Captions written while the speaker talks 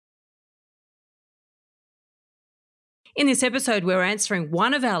In this episode, we're answering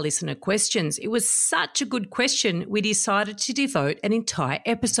one of our listener questions. It was such a good question, we decided to devote an entire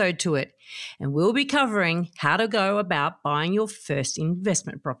episode to it. And we'll be covering how to go about buying your first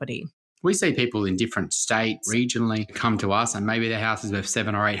investment property. We see people in different states, regionally, come to us, and maybe their house is worth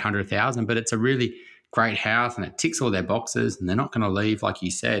 700,000 or 800,000, but it's a really great house and it ticks all their boxes, and they're not going to leave, like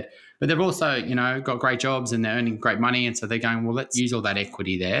you said. But they've also, got great jobs and they're earning great money, and so they're going, well, let's use all that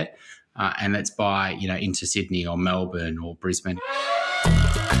equity there. And let's buy, into Sydney or Melbourne or Brisbane.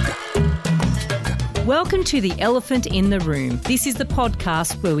 Welcome to The Elephant in the Room. This is the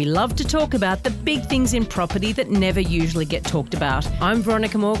podcast where we love to talk about the big things in property that never usually get talked about. I'm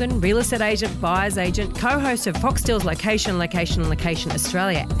Veronica Morgan, real estate agent, buyer's agent, co-host of Foxtel's Location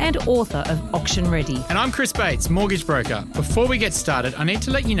Australia, and author of Auction Ready. And I'm Chris Bates, mortgage broker. Before we get started, I need to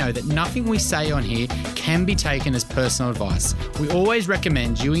let you know that nothing we say on here can be taken as personal advice. We always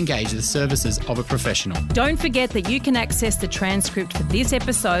recommend you engage the services of a professional. Don't forget that you can access the transcript for this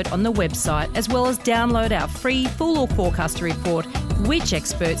episode on the website, as well as download our free full or forecaster report, Which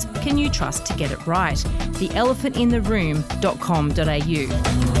Experts Can You Trust to Get It Right?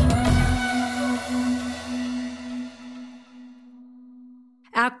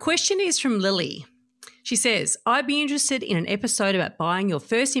 theelephantintheroom.com.au. Our question is from Lily. She says, I'd be interested in an episode about buying your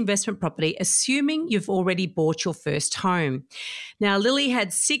first investment property, assuming you've already bought your first home. Now, Lily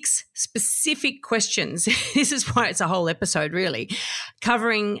had 6 specific questions. This is why it's a whole episode, really,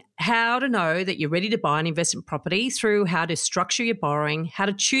 covering how to know that you're ready to buy an investment property, through how to structure your borrowing, how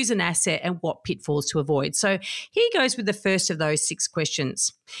to choose an asset, and what pitfalls to avoid. So here goes with the first of those 6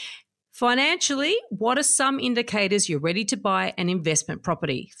 questions. Financially, what are some indicators you're ready to buy an investment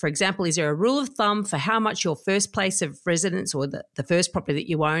property? For example, is there a rule of thumb for how much your first place of residence or the first property that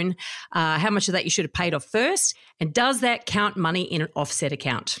you own, how much of that you should have paid off first? And does that count money in an offset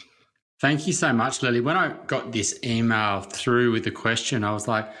account? Thank you so much, Lily. When I got this email through with the question, I was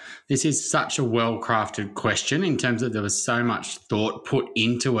like, this is such a well-crafted question in terms of there was so much thought put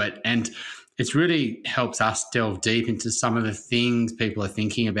into it. And it really helps us delve deep into some of the things people are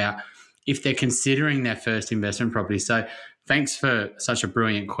thinking about if they're considering their first investment property. So thanks for such a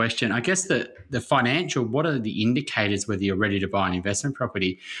brilliant question. I guess the financial, what are the indicators whether you're ready to buy an investment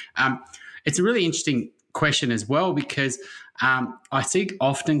property? It's a really interesting question as well, because I see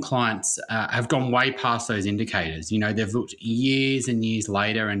often clients have gone way past those indicators. They've looked years and years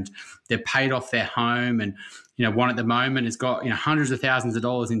later and they've paid off their home, and one at the moment has got hundreds of thousands of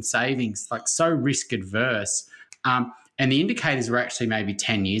dollars in savings, like so risk adverse. And the indicators were actually maybe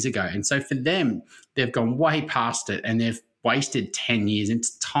 10 years ago. And so for them, they've gone way past it and they've wasted 10 years. And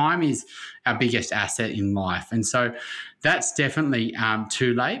time is our biggest asset in life. And so that's definitely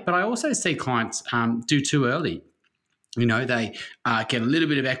too late. But I also see clients do too early. They get a little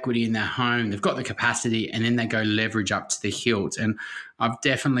bit of equity in their home, they've got the capacity, and then they go leverage up to the hilt. And I've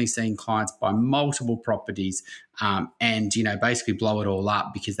definitely seen clients buy multiple properties and, basically blow it all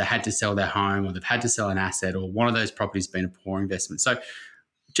up because they had to sell their home, or they've had to sell an asset, or one of those properties been a poor investment. So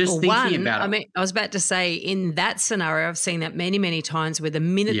just thinking about it. I was about to say, in that scenario, I've seen that many, many times where the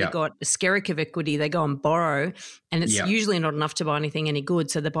minute they've got a skerrick of equity, they go and borrow, and it's usually not enough to buy anything any good.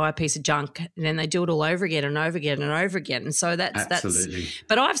 So they buy a piece of junk and then they do it all over again and over again and over again. And so that's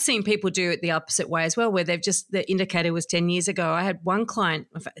but I've seen people do it the opposite way as well, where they've just, the indicator was 10 years ago. I had one client,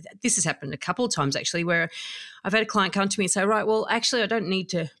 this has happened a couple of times actually, where I've had a client come to me and say, right, well, actually I don't need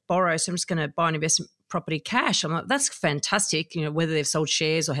to borrow, so I'm just going to buy an investment property cash. I'm like, that's fantastic, whether they've sold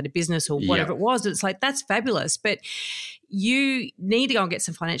shares or had a business or whatever it was. It's like, that's fabulous. But you need to go and get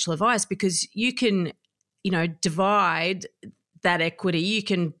some financial advice, because you can, divide that equity, you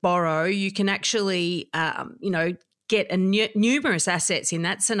can borrow, you can actually, get numerous assets in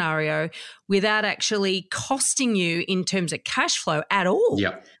that scenario without actually costing you in terms of cash flow at all.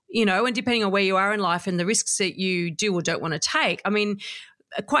 Yeah. And depending on where you are in life and the risks that you do or don't want to take,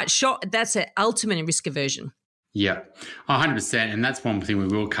 quite shocked. That's an ultimate in risk aversion. Yeah, 100%. And that's one thing we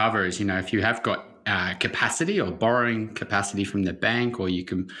will cover is, if you have got capacity or borrowing capacity from the bank, or you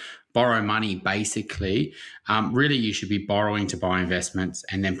can borrow money basically, really you should be borrowing to buy investments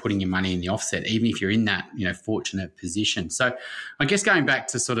and then putting your money in the offset, even if you're in that, fortunate position. So I guess going back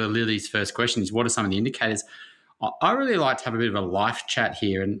to sort of Lily's first question is, what are some of the indicators? I really like to have a bit of a life chat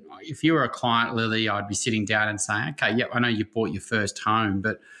here. And if you were a client, Lily, I'd be sitting down and saying, okay, I know you bought your first home,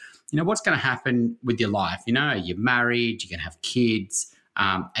 but, what's going to happen with your life? Are you married? You're going to have kids?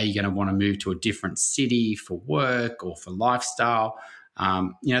 Are you going to want to move to a different city for work or for lifestyle?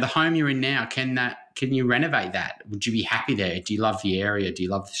 The home you're in now, can you renovate that? Would you be happy there? Do you love the area? Do you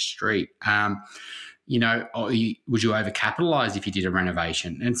love the street? would you overcapitalize if you did a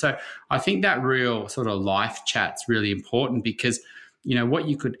renovation? And so I think that real sort of life chat's really important because, what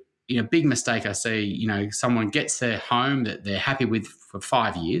you could, big mistake I see, someone gets their home that they're happy with for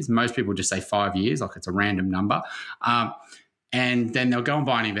 5 years. Most people just say 5 years, like it's a random number. And then they'll go and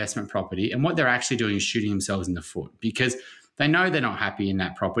buy an investment property. And what they're actually doing is shooting themselves in the foot because they know they're not happy in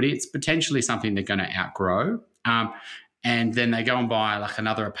that property. It's potentially something they're going to outgrow. And then they go and buy like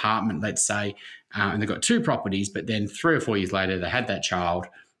another apartment, let's say, and they've got 2 properties, but then 3 or 4 years later, they had that child,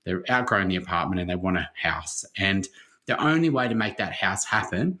 they're outgrowing the apartment and they want a house. And the only way to make that house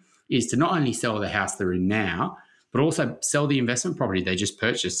happen is to not only sell the house they're in now, but also sell the investment property they just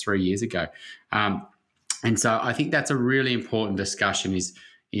purchased 3 years ago. And so I think that's a really important discussion is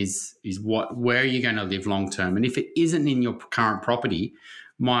where are you going to live long term? And if it isn't in your current property,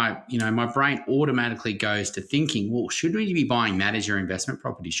 my brain automatically goes to thinking, well, should we be buying that as your investment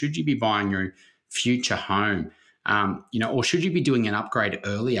property? Should you be buying your future home? Or should you be doing an upgrade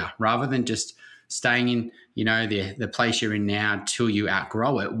earlier rather than just staying in, the place you're in now till you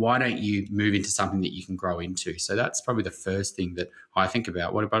outgrow it? Why don't you move into something that you can grow into? So that's probably the first thing that I think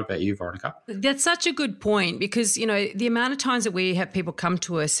about. What about you, Veronica? That's such a good point because, the amount of times that we have people come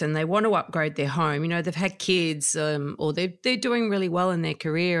to us and they want to upgrade their home, they've had kids or they're doing really well in their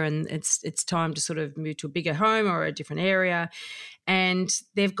career and it's time to sort of move to a bigger home or a different area. And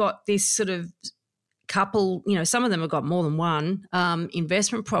they've got this sort of couple, some of them have got more than one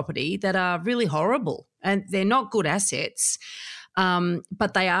investment property that are really horrible and they're not good assets,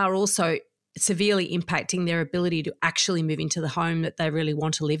 but they are also severely impacting their ability to actually move into the home that they really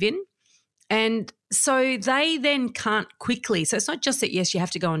want to live in. And so they then can't quickly. So it's not just that, yes, you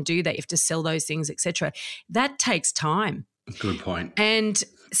have to go and do that. You have to sell those things, etc. That takes time. Good point. And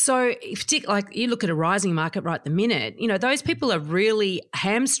so like you look at a rising market right at the minute, those people are really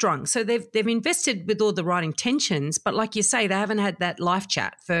hamstrung. So they've invested with all the right intentions, but like you say, they haven't had that life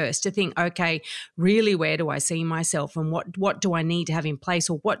chat first to think, okay, really where do I see myself and what do I need to have in place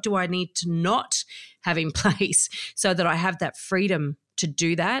or what do I need to not have in place so that I have that freedom to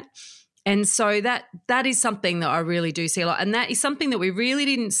do that. And so that is something that I really do see a lot. And that is something that we really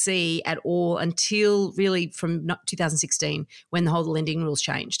didn't see at all until really from 2016 when the whole lending rules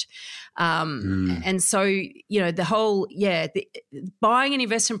changed. And so, the whole, buying an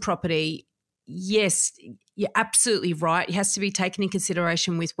investment property, yes, you're absolutely right. It has to be taken in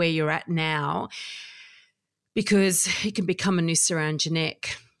consideration with where you're at now because it can become a noose around your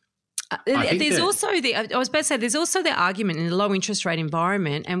neck. There's also the argument in a low interest rate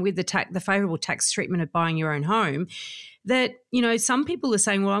environment and with the favourable tax treatment of buying your own home that, some people are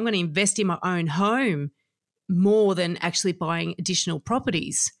saying, well, I'm going to invest in my own home more than actually buying additional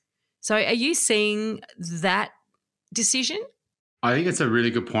properties. So are you seeing that decision? I think it's a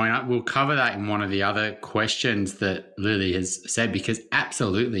really good point. We'll cover that in one of the other questions that Lily has said, because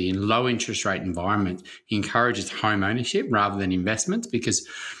absolutely in low interest rate environments, he encourages home ownership rather than investments because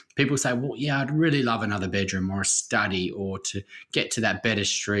people say, well, yeah, I'd really love another bedroom or a study or to get to that better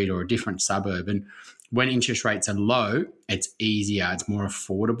street or a different suburb. And when interest rates are low, it's easier, it's more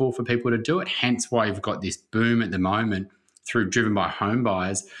affordable for people to do it. Hence why you've got this boom at the moment driven by home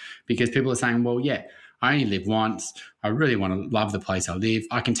buyers because people are saying, well, yeah, I only live once. I really want to love the place I live.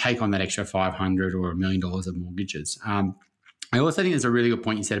 I can take on that extra $500,000 or $1 million of mortgages. I also think there's a really good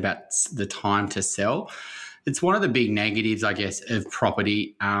point you said about the time to sell. It's one of the big negatives, I guess, of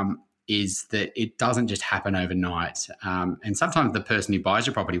property is that it doesn't just happen overnight. And sometimes the person who buys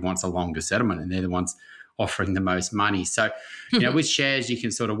your property wants a longer settlement and they're the ones offering the most money. So, with shares, you can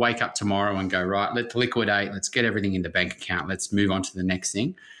sort of wake up tomorrow and go, right, let's liquidate, let's get everything in the bank account, let's move on to the next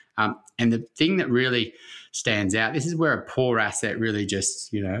thing. And the thing that really stands out, this is where a poor asset really just,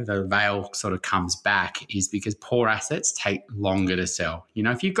 the veil sort of comes back, is because poor assets take longer to sell.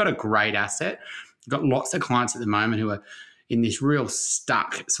 If you've got a great asset, you've got lots of clients at the moment who are in this real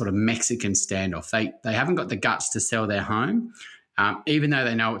stuck sort of Mexican standoff. They haven't got the guts to sell their home, even though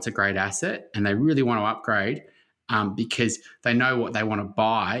they know it's a great asset and they really want to upgrade because they know what they want to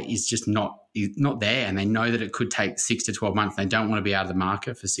buy is just not there, and they know that it could take 6 to 12 months. They don't want to be out of the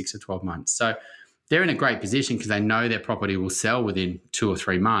market for 6 to 12 months. So they're in a great position because they know their property will sell within 2 or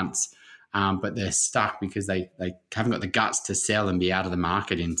 3 months, but they're stuck because they haven't got the guts to sell and be out of the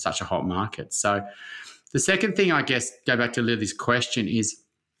market in such a hot market. So the second thing, I guess, go back to Lily's question is,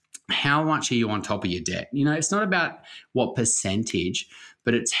 how much are you on top of your debt? It's not about what percentage,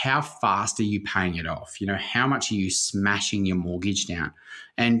 but it's how fast are you paying it off? How much are you smashing your mortgage down?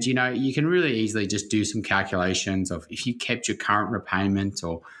 And, you can really easily just do some calculations of if you kept your current repayment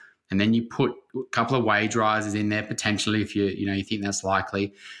or and then you put a couple of wage rises in there potentially if you think that's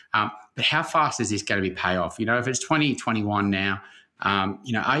likely. But how fast is this going to be pay off? If it's 2021 now, are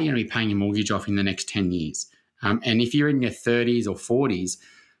you going to be paying your mortgage off in the next 10 years? And if you're in your 30s or 40s,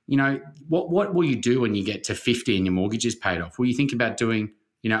 what will you do when you get to 50 and your mortgage is paid off? Will you think about doing,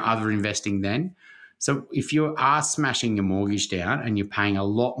 other investing then? So if you are smashing your mortgage down and you're paying a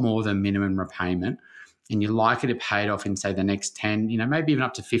lot more than minimum repayment and you're likely to pay it off in, say, the next 10, maybe even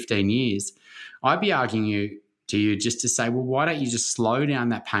up to 15 years, I'd be arguing to you just to say, well, why don't you just slow down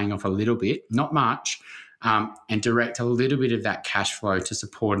that paying off a little bit, not much, and direct a little bit of that cash flow to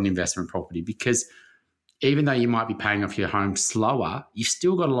support an investment property? Because even though you might be paying off your home slower, you've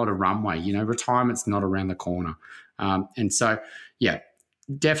still got a lot of runway. Retirement's not around the corner. And so,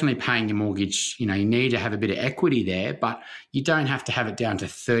 definitely paying your mortgage, you need to have a bit of equity there, but you don't have to have it down to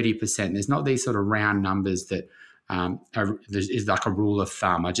 30%. There's not these sort of round numbers that is like a rule of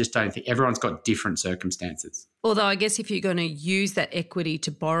thumb. I just don't think everyone's got different circumstances. Although I guess if you're going to use that equity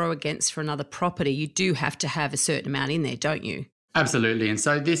to borrow against for another property, you do have to have a certain amount in there, don't you? Absolutely. And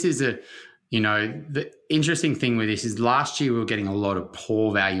so this is the interesting thing with this is last year we were getting a lot of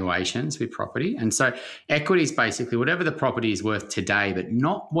poor valuations with property. And so equity is basically whatever the property is worth today, but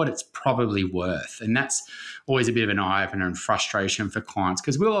not what it's probably worth. And that's always a bit of an eye-opener and frustration for clients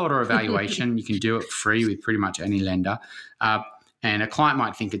because we'll order a valuation. You can do it free with pretty much any lender. And a client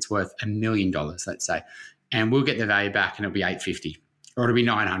might think it's worth $1 million, let's say, and we'll get the value back and it'll be $850. Or it'll be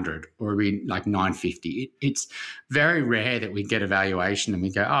 900 or it'll be like 950. It's very rare that we get a valuation and we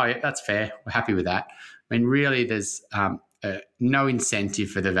go, oh, yeah, that's fair. We're happy with that. I mean, really, there's no incentive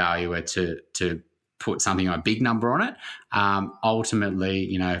for the valuer to put something on a big number on it. Ultimately,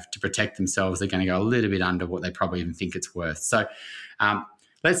 to protect themselves, they're going to go a little bit under what they probably even think it's worth. So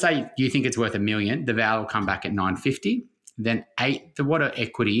let's say you think it's worth $1 million. The value will come back at 950. Then what an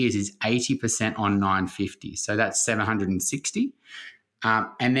equity is 80% on 950. So that's 760.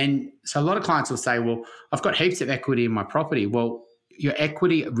 And then, so a lot of clients will say, well, I've got heaps of equity in my property. Well, your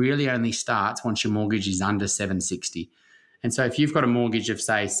equity really only starts once your mortgage is under 760. And so if you've got a mortgage of,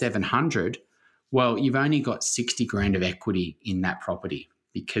 say, 700, well, you've only got 60 grand of equity in that property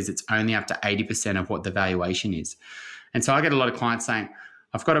because it's only up to 80% of what the valuation is. And so I get a lot of clients saying,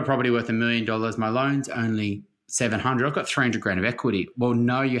 I've got a property worth $1 million. My loan's only 700. I've got 300 grand of equity. Well,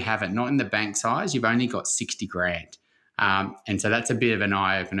 no, you haven't. Not in the bank size. You've only got 60 grand. And so that's a bit of an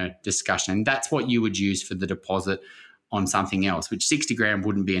eye-opener discussion. And that's what you would use for the deposit on something else, which 60 grand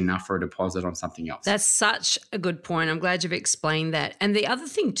wouldn't be enough for a deposit on something else. That's such a good point. I'm glad you've explained that. And the other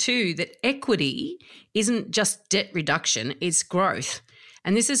thing too, that equity isn't just debt reduction, it's growth.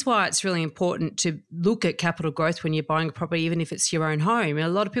 And this is why it's really important to look at capital growth when you're buying a property, even if it's your own home. And a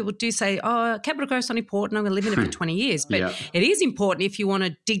lot of people do say, oh, capital growth's not important. I'm going to live in it for 20 years. But It is important if you want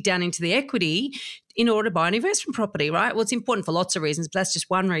to dig down into the equity in order to buy an investment property, right? Well, it's important for lots of reasons, but that's just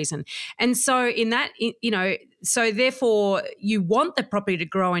one reason. And so so therefore you want the property to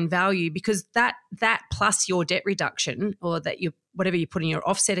grow in value because that plus your debt reduction or whatever you put in your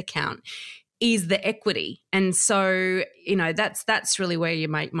offset account is the equity. And so, that's really where you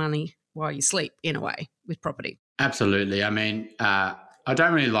make money while you sleep in a way with property. Absolutely. I mean, I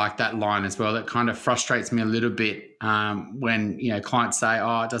don't really like that line as well. It kind of frustrates me a little bit when, clients say,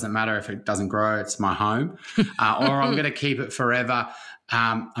 oh, it doesn't matter if it doesn't grow, it's my home, or I'm going to keep it forever.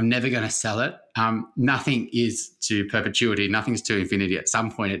 I'm never going to sell it. Nothing is to perpetuity. Nothing's to infinity. At some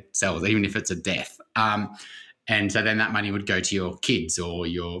point it sells, even if it's a death. And so then that money would go to your kids or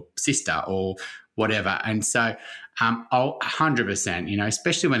your sister or whatever. And so 100%,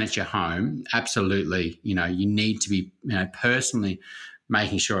 especially when it's your home, absolutely, you need to be, personally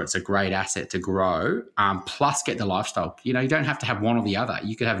making sure it's a great asset to grow, plus get the lifestyle. You don't have to have one or the other.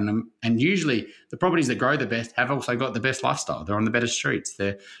 You could have and usually the properties that grow the best have also got the best lifestyle. They're on the better streets,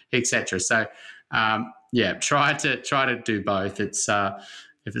 they're et cetera. So, try to do both. It's,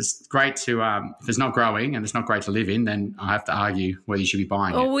 if it's great to, if it's not growing and it's not great to live in, then I have to argue whether you should be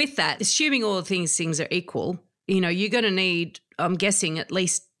buying it. Well, with that, assuming all things are equal, you're going to need, I'm guessing, at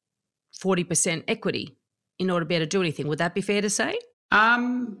least 40% equity in order to be able to do anything. Would that be fair to say?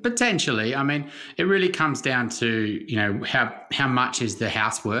 Potentially. I mean, it really comes down to, how much is the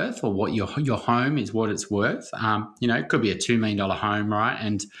house worth or what your home is, what it's worth. It could be a $2 million home, right?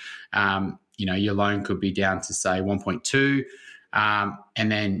 And, your loan could be down to, say, 1.2.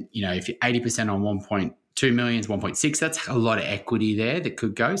 And then, if you're 80% on 1.2 million is 1.6, that's a lot of equity there that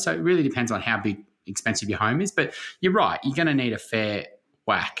could go. So it really depends on how expensive your home is. But you're right, you're going to need a fair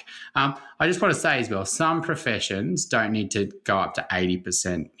whack. I just want to say as well, some professions don't need to go up to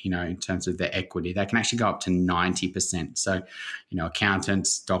 80%, in terms of their equity. They can actually go up to 90%. So,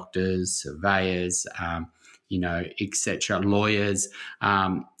 accountants, doctors, surveyors, etc., lawyers,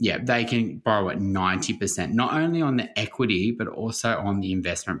 they can borrow at 90%, not only on the equity, but also on the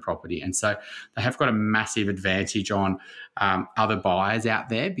investment property. And so they have got a massive advantage on other buyers out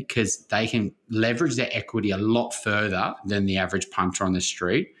there because they can leverage their equity a lot further than the average punter on the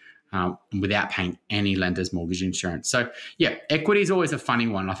street without paying any lender's mortgage insurance. So, equity is always a funny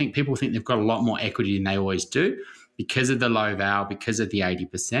one. I think people think they've got a lot more equity than they always do because of the low val, because of the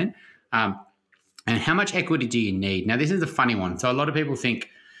 80%. And how much equity do you need? Now, this is a funny one. So a lot of people think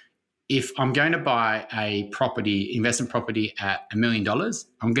if I'm going to buy a investment property at $1 million,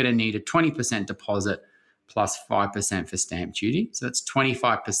 I'm going to need a 20% deposit plus 5% for stamp duty. So that's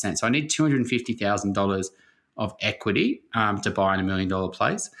 25%. So I need $250,000 of equity to buy in $1 million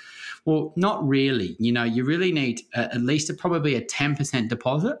place. Well, not really. You really need at least probably a 10%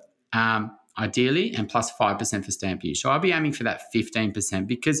 deposit, ideally, and plus 5% for stamp duty. So I'll be aiming for that 15%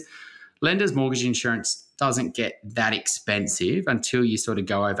 because lender's mortgage insurance doesn't get that expensive until you sort of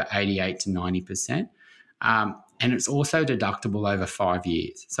go over 88 to 90%. And it's also deductible over 5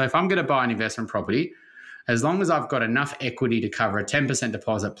 years. So if I'm going to buy an investment property, as long as I've got enough equity to cover a 10%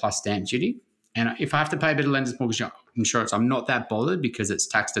 deposit plus stamp duty, and if I have to pay a bit of lender's mortgage insurance, I'm not that bothered because it's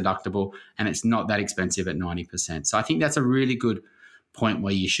tax deductible and it's not that expensive at 90%. So I think that's a really good point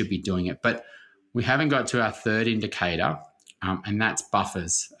where you should be doing it. But we haven't got to our third indicator, and that's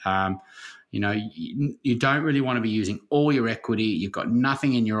buffers. You don't really want to be using all your equity. You've got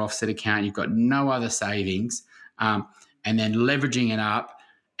nothing in your offset account. You've got no other savings, and then leveraging it up.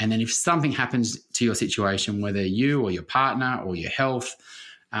 And then if something happens to your situation, whether you or your partner or your health,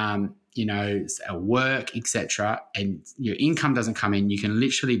 work, etc., and your income doesn't come in, you can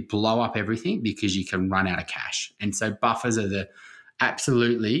literally blow up everything because you can run out of cash. And so buffers are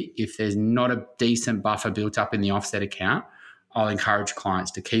absolutely, if there's not a decent buffer built up in the offset account, I'll encourage clients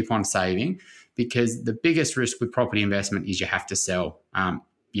to keep on saving because the biggest risk with property investment is you have to sell,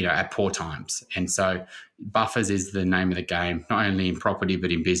 at poor times. And so buffers is the name of the game, not only in property,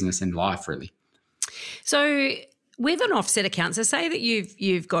 but in business and life, really. So with an offset account, so say that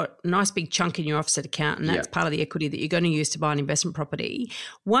you've got a nice big chunk in your offset account and that's part of the equity that you're going to use to buy an investment property.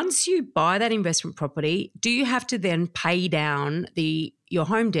 Once you buy that investment property, do you have to then pay down your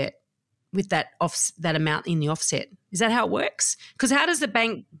home debt with that amount in the offset? Is that how it works? Because how does the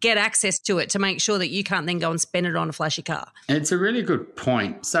bank get access to it to make sure that you can't then go and spend it on a flashy car? It's a really good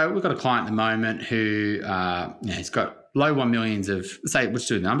point. So we've got a client at the moment who he's got low 1 millions of, let's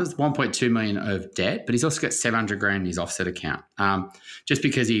do the numbers, 1.2 million of debt, but he's also got 700 grand in his offset account just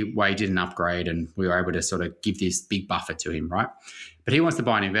because he did an upgrade and we were able to sort of give this big buffer to him, right? But he wants to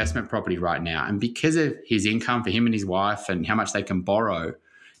buy an investment property right now. And because of his income for him and his wife and how much they can borrow,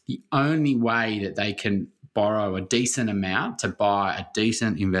 the only way that they can borrow a decent amount to buy a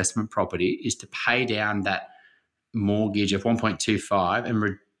decent investment property is to pay down that mortgage of 1.25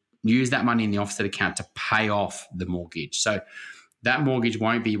 and use that money in the offset account to pay off the mortgage. So that mortgage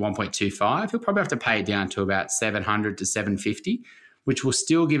won't be 1.25. He'll probably have to pay it down to about 700 to 750, which will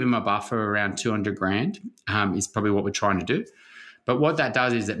still give him a buffer around 200 grand is probably what we're trying to do. But what that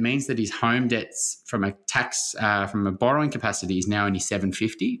does is it means that his home debts from a borrowing capacity is now only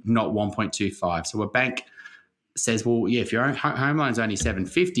 750, not 1.25. So a bank says, well, yeah, if your home loan's only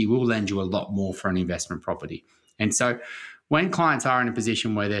 750, we'll lend you a lot more for an investment property. And so when clients are in a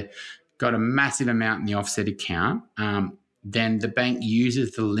position where they've got a massive amount in the offset account, then the bank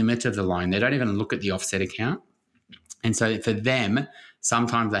uses the limit of the loan. They don't even look at the offset account. And so for them,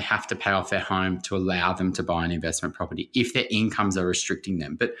 sometimes they have to pay off their home to allow them to buy an investment property if their incomes are restricting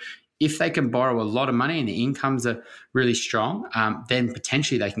them. But if they can borrow a lot of money and the incomes are really strong, then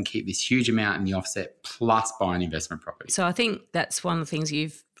potentially they can keep this huge amount in the offset plus buy an investment property. So I think that's one of the things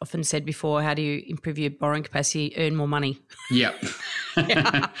you've often said before. How do you improve your borrowing capacity, earn more money? Yep.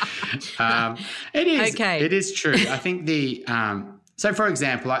 It is. Okay. It is true. I think so for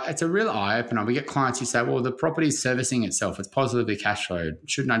example, it's a real eye-opener. We get clients who say, well, the property's servicing itself. It's positively cash flowed.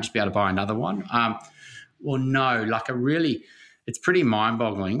 Shouldn't I just be able to buy another one? Well, no, it's pretty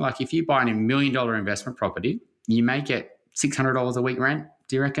mind-boggling. Like if you buy a $1 million investment property, you may get $600 a week rent,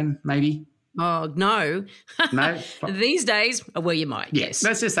 do you reckon, maybe? Oh, no. No? These days, well, you might, yes.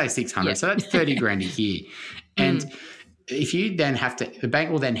 Let's just say 600. Yeah. So that's 30 grand a year. And if you then the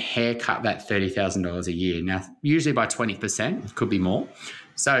bank will then haircut that $30,000 a year. Now, usually by 20%, it could be more.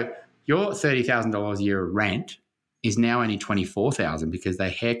 So your $30,000 a year of rent is now only $24,000 because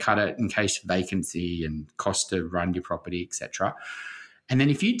they haircut it in case of vacancy and cost to run your property, etc. And then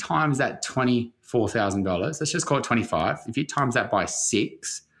if you times that $24,000, let's just call it 25. If you times that by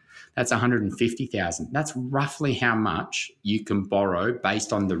 6, that's 150,000. That's roughly how much you can borrow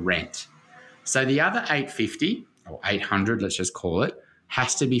based on the rent. So the other 850 or 800, let's just call it,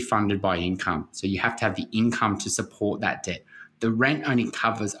 has to be funded by income. So you have to have the income to support that debt. The rent only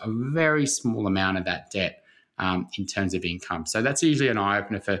covers a very small amount of that debt in terms of income. So that's usually an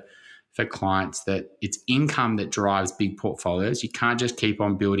eye-opener for clients, that it's income that drives big portfolios. You can't just keep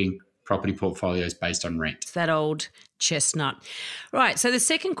on building property portfolios based on rent. It's that old chestnut. Right, so the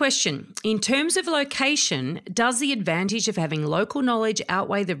second question, in terms of location, does the advantage of having local knowledge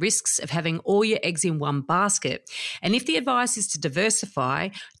outweigh the risks of having all your eggs in one basket? And if the advice is to diversify,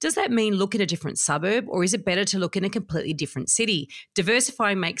 does that mean look at a different suburb, or is it better to look in a completely different city?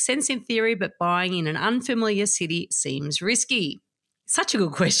 Diversifying makes sense in theory, but buying in an unfamiliar city seems risky. Such a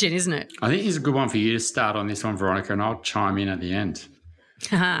good question, isn't it? I think it's a good one for you to start on this one, Veronica, and I'll chime in at the end.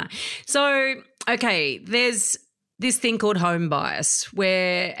 So, okay, there's this thing called home bias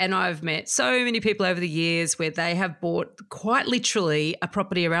and I've met so many people over the years where they have bought quite literally a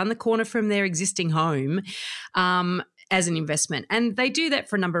property around the corner from their existing home as an investment. And they do that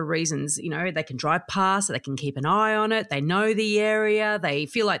for a number of reasons. You know, they can drive past, they can keep an eye on it, they know the area, they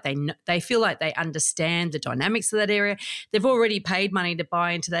feel like they understand the dynamics of that area. They've already paid money to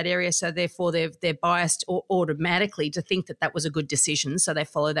buy into that area, so therefore they're biased automatically to think that was a good decision, so they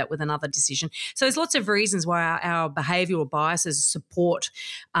follow that with another decision. So there's lots of reasons why our behavioural biases support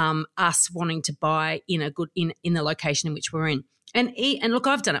us wanting to buy in the location in which we're in. And look,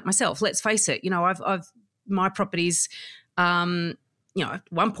 I've done it myself. Let's face it. You know, I've my properties, at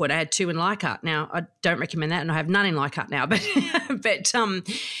one point I had 2 in Leichhardt. Now, I don't recommend that, and I have none in Leichhardt now, but I've done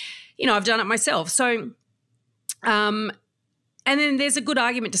it myself. So, and then there's a good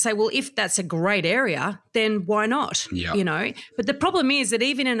argument to say, well, if that's a great area, then why not? Yeah. You know, but the problem is that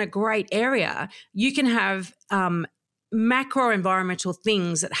even in a great area, you can have macro environmental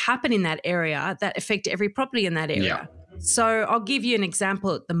things that happen in that area that affect every property in that area. Yeah. So I'll give you an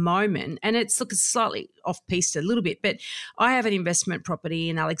example at the moment, and it's slightly off-piste a little bit, but I have an investment property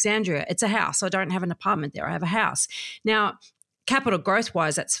in Alexandria. It's a house. I don't have an apartment there. I have a house. Now, capital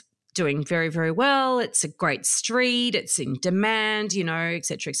growth-wise, that's doing very, very well. It's a great street. It's in demand, et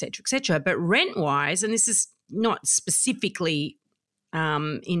cetera, et cetera, et cetera. But rent-wise, and this is not specifically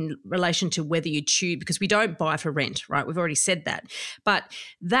in relation to whether you choose, because we don't buy for rent, right? We've already said that. But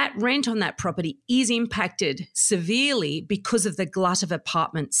that rent on that property is impacted severely because of the glut of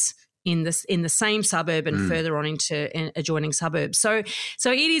apartments in the same suburb and further on into adjoining suburbs. So it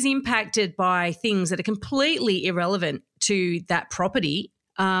is impacted by things that are completely irrelevant to that property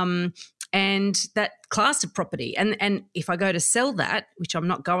and that class of property. And if I go to sell that, which I'm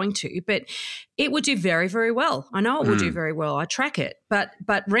not going to, but it would do very, very well. I know it will do very well. I track it. But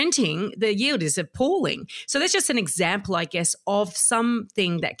renting, the yield is appalling. So that's just an example, I guess, of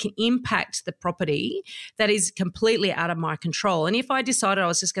something that can impact the property that is completely out of my control. And if I decided I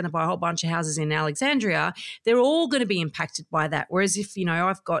was just going to buy a whole bunch of houses in Alexandria, they're all going to be impacted by that. Whereas if,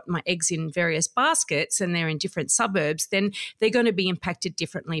 I've got my eggs in various baskets and they're in different suburbs, then they're going to be impacted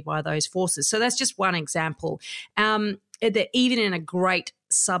differently by those forces. So that's just one example. That even in a great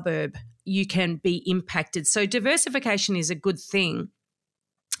suburb, you can be impacted. So diversification is a good thing.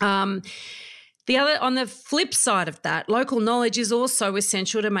 On the flip side of that, local knowledge is also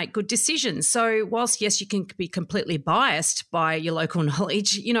essential to make good decisions. So whilst, yes, you can be completely biased by your local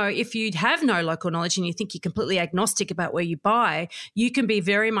knowledge, if you have no local knowledge and you think you're completely agnostic about where you buy, you can be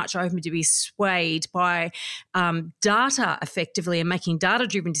very much open to be swayed by data effectively and making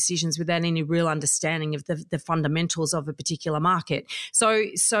data-driven decisions without any real understanding of the fundamentals of a particular market. So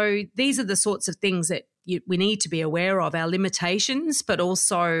these are the sorts of things that we need to be aware of, our limitations, but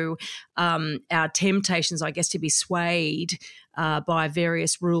also our temptations, I guess, to be swayed by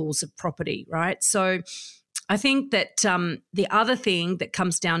various rules of property, right? So I think that the other thing that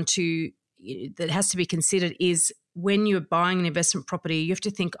comes down to that has to be considered is when you're buying an investment property, you have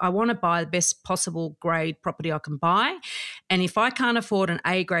to think, I want to buy the best possible grade property I can buy. And if I can't afford an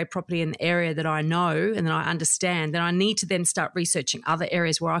A-grade property in the area that I know and that I understand, then I need to then start researching other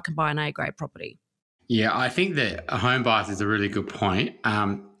areas where I can buy an A-grade property. Yeah, I think that a home bias is a really good point.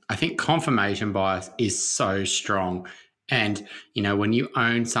 I think confirmation bias is so strong. And, when you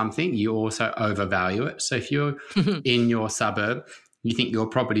own something, you also overvalue it. So if you're in your suburb, you think your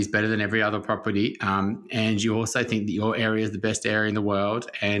property is better than every other property, and you also think that your area is the best area in the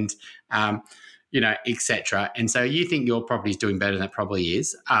world, and, et cetera. And so you think your property is doing better than it probably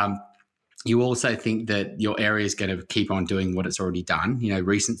is. you also think that your area is going to keep on doing what it's already done,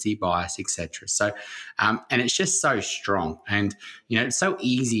 recency bias, etc. So, and it's just so strong, and it's so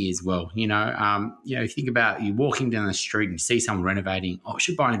easy as well. You think about you walking down the street and you see someone renovating. Oh, I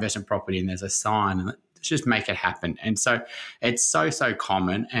should buy an investment property, and there's a sign, and let's just make it happen. And so it's so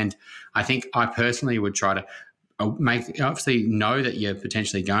common. And I think I personally would try to obviously know that you're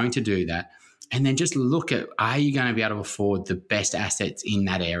potentially going to do that. And then just look at, are you going to be able to afford the best assets in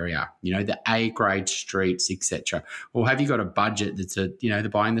that area? The A-grade streets, etc. Or have you got a budget that's they're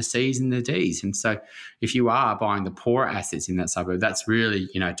buying the C's and the D's? And so if you are buying the poorer assets in that suburb, that's really,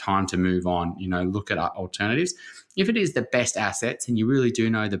 time to move on, look at alternatives. If it is the best assets and you really do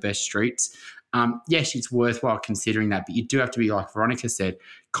know the best streets, yes, it's worthwhile considering that, but you do have to be, like Veronica said,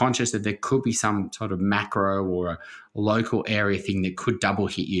 conscious that there could be some sort of macro or a local area thing that could double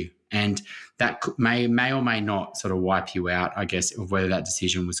hit you. And that may or may not sort of wipe you out, I guess, of whether that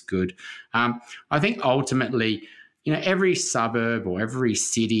decision was good. I think ultimately, every suburb or every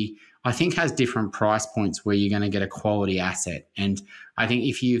city, I think, has different price points where you're going to get a quality asset. And I think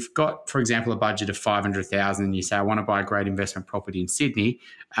if you've got, for example, a budget of $500,000 and you say, I want to buy a great investment property in Sydney,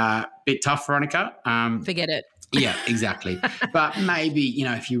 bit tough, Veronica. Forget it. Yeah, exactly. But maybe,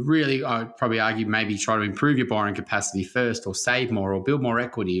 if you really, I'd probably argue maybe try to improve your borrowing capacity first, or save more, or build more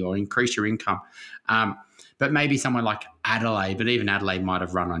equity, or increase your income. But maybe somewhere like Adelaide, but even Adelaide might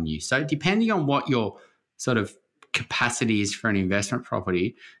have run on you. So depending on what your sort of capacity is for an investment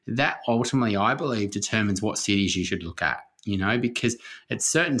property, that ultimately, I believe, determines what cities you should look at, because at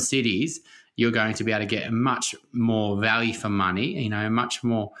certain cities, you're going to be able to get much more value for money, much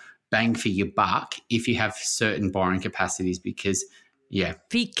more bang for your buck if you have certain borrowing capacities, because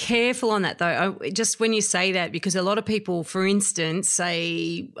be careful on that though. Just when you say that, because a lot of people, for instance,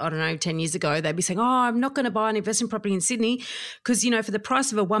 say, I don't know, 10 years ago, they'd be saying, I'm not going to buy an investment property in Sydney because, for the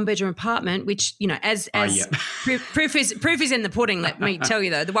price of a 1-bedroom apartment, which, as proof is in the pudding, let me tell you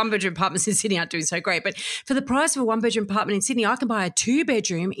though, the 1-bedroom apartments in Sydney aren't doing so great, but for the price of a 1-bedroom apartment in Sydney, I can buy a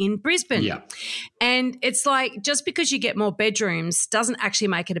 2-bedroom in Brisbane. Yeah. And it's like, just because you get more bedrooms doesn't actually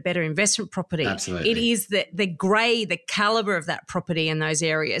make it a better investment property. Absolutely. It is the caliber of that property in those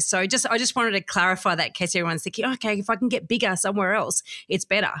areas. So I just wanted to clarify that in case everyone's thinking, okay, if I can get bigger somewhere else, it's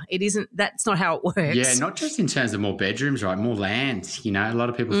better. It isn't. That's not how it works. Yeah, not just in terms of more bedrooms, right? More land. A lot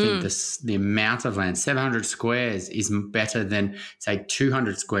of people think the amount of land, 700 squares, is better than, say,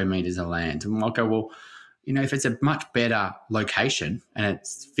 200 square meters of land. And I'll go, well, if it's a much better location and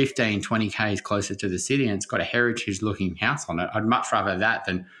it's 15, 20 Ks closer to the city and it's got a heritage-looking house on it, I'd much rather that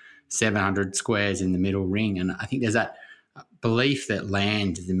than 700 squares in the middle ring. And I think there's that belief that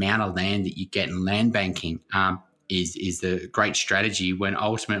land, the amount of land that you get in land banking, is the great strategy, when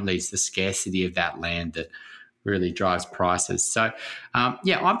ultimately it's the scarcity of that land that really drives prices. So, I'm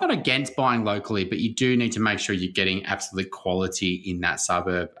not against buying locally, but you do need to make sure you're getting absolute quality in that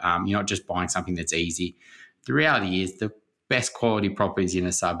suburb. You're not just buying something that's easy. The reality is the best quality properties in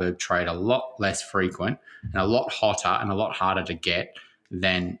a suburb trade a lot less frequent and a lot hotter and a lot harder to get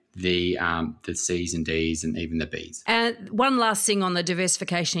than the C's and D's and even the B's. And one last thing on the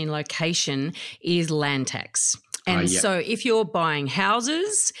diversification in location is land tax. And so if you're buying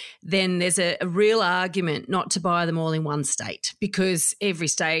houses, then there's a real argument not to buy them all in one state, because every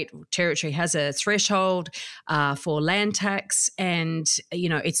state or territory has a threshold for land tax, and,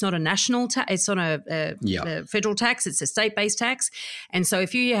 it's not a national tax, it's not a federal tax, it's a state-based tax. And so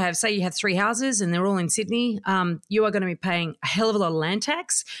if you have 3 houses and they're all in Sydney, you are going to be paying a hell of a lot of land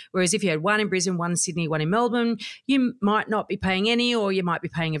tax, whereas if you had one in Brisbane, one in Sydney, one in Melbourne, you might not be paying any, or you might be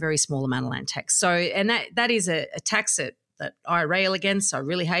paying a very small amount of land tax. So, and that is a tax that I rail against. I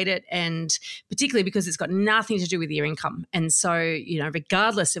really hate it, and particularly because it's got nothing to do with your income. And so,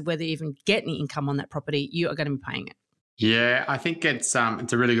 regardless of whether you even get any income on that property, you are going to be paying it. Yeah, I think it's a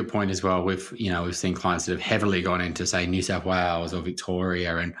really good point as well. We've seen clients that have heavily gone into, say, New South Wales or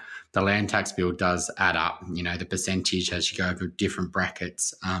Victoria, and the land tax bill does add up. The percentage as you go over different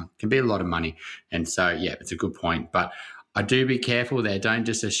brackets can be a lot of money. And so, it's a good point. But I do be careful there. Don't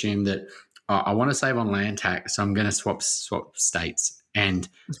just assume that, I want to save on land tax, so I'm going to swap states. And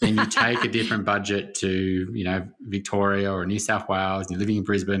then you take a different budget to, Victoria or New South Wales, and you're living in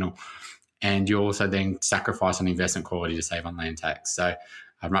Brisbane, and you also then sacrifice on investment quality to save on land tax. So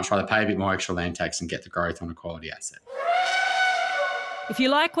I'd much rather pay a bit more extra land tax and get the growth on a quality asset. If you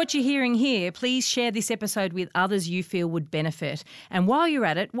like what you're hearing here, please share this episode with others you feel would benefit. And while you're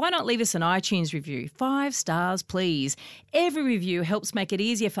at it, why not leave us an iTunes review? 5 stars, please. Every review helps make it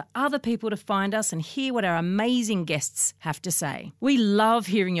easier for other people to find us and hear what our amazing guests have to say. We love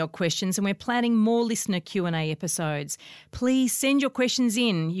hearing your questions and we're planning more listener Q&A episodes. Please send your questions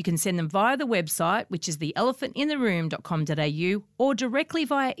in. You can send them via the website, which is theelephantintheroom.com.au, or directly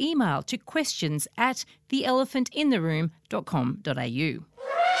via email to questions@theelephantintheroom.com.au.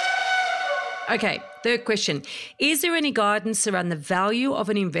 Okay, third question. Is there any guidance around the value of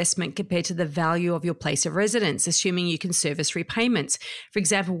an investment compared to the value of your place of residence, assuming you can service repayments? For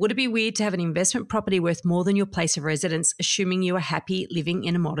example, would it be weird to have an investment property worth more than your place of residence, assuming you are happy living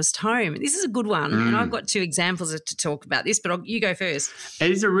in a modest home? This is a good one, and I've got 2 examples to talk about this, but you go first. It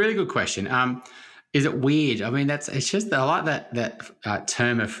is a really good question. Is it weird? I mean, I like that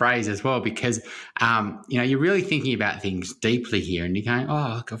term or phrase as well, because, you're really thinking about things deeply here, and you're going,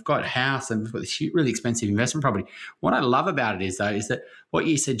 oh, look, I've got a house and I've got this really expensive investment property. What I love about it is that what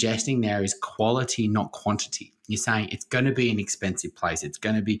you're suggesting there is quality, not quantity. You're saying it's going to be an expensive place. It's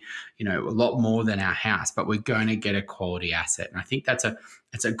going to be, a lot more than our house, but we're going to get a quality asset. And I think it's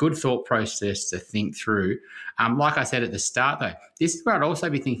a good thought process to think through. Like I said at the start, though, this is where I'd also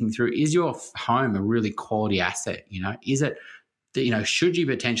be thinking through, is your home a really quality asset? Is it, should you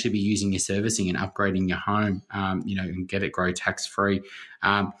potentially be using your servicing and upgrading your home, and get it grow tax-free?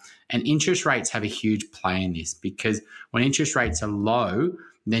 And interest rates have a huge play in this, because when interest rates are low,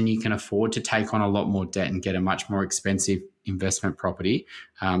 then you can afford to take on a lot more debt and get a much more expensive investment property.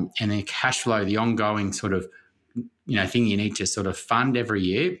 And then cash flow, the ongoing sort of, thing you need to sort of fund every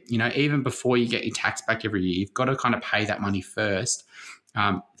year, even before you get your tax back every year, you've got to kind of pay that money first.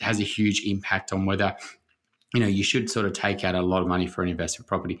 It has a huge impact on whether, you should sort of take out a lot of money for an investment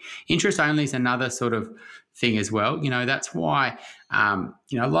property. Interest only is another sort of thing as well. That's why, a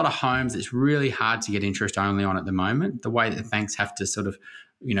lot of homes, it's really hard to get interest only on at the moment. The way that the banks have to sort of,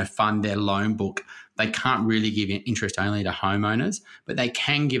 fund their loan book, they can't really give interest only to homeowners, but they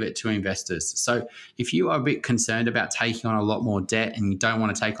can give it to investors. So if you are a bit concerned about taking on a lot more debt and you don't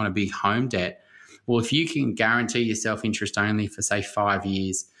want to take on a big home debt, well, if you can guarantee yourself interest only for, say, 5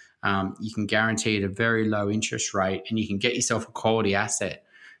 years, you can guarantee at a very low interest rate and you can get yourself a quality asset,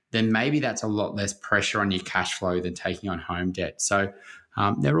 then maybe that's a lot less pressure on your cash flow than taking on home debt. So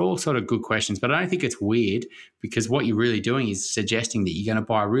they're all sort of good questions, but I don't think it's weird, because what you're really doing is suggesting that you're going to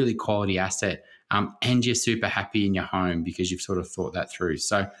buy a really quality asset and you're super happy in your home because you've sort of thought that through.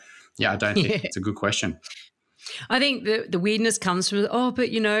 So, yeah, I don't think it's a good question. I think the weirdness comes from,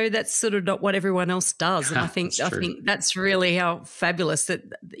 but that's sort of not what everyone else does. And I think that's really how fabulous that,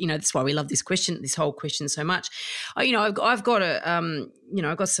 that's why we love this whole question so much. I've got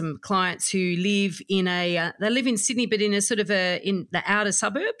I've got some clients who live they live in Sydney, but in a sort of in the outer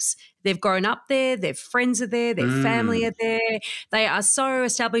suburbs. They've grown up there, their friends are there, their family are there. They are so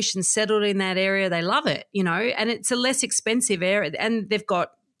established and settled in that area. They love it, and it's a less expensive area, and they've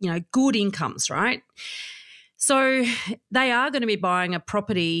got, good incomes, right? So they are going to be buying a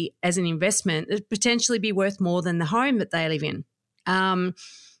property as an investment that potentially be worth more than the home that they live in,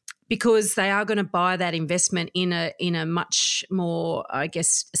 because they are going to buy that investment in a much more, I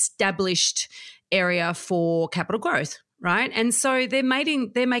guess, established area for capital growth. Right. And so they're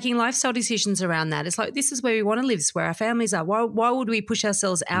making lifestyle decisions around that. It's like, this is where we want to live. This is where our families are. Why would we push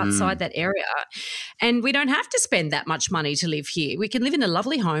ourselves outside that area? And we don't have to spend that much money to live here. We can live in a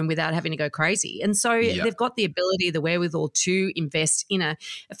lovely home without having to go crazy. And so they've got the ability, the wherewithal to invest in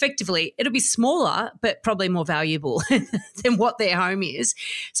effectively, it'll be smaller, but probably more valuable than what their home is.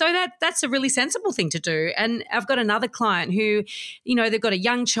 So that's a really sensible thing to do. And I've got another client who, they've got a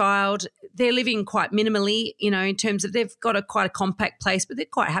young child. They're living quite minimally, in terms of they've got quite a compact place, but they're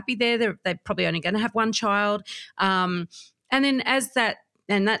quite happy there. They're probably only going to have one child. And then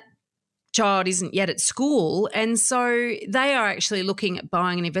that child isn't yet at school, and so they are actually looking at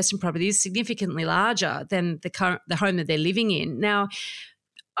buying an investment property that is significantly larger than the home that they're living in. Now,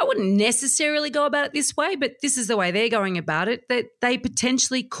 I wouldn't necessarily go about it this way, but this is the way they're going about it, that they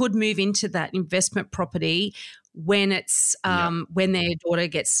potentially could move into that investment property when it's when their daughter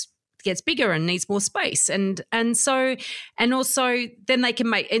gets bigger and needs more space. And also then they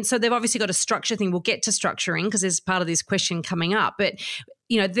can and so they've obviously got a structure thing. We'll get to structuring because there's part of this question coming up, but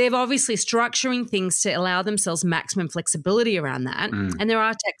they've obviously structuring things to allow themselves maximum flexibility around that. And there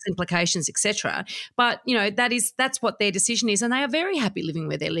are tax implications, etc. But, that's what their decision is. And they are very happy living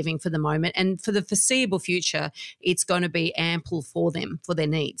where they're living for the moment. And for the foreseeable future, it's going to be ample for them, for their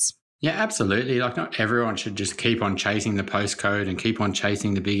needs. Yeah, absolutely. Like, not everyone should just keep on chasing the postcode and keep on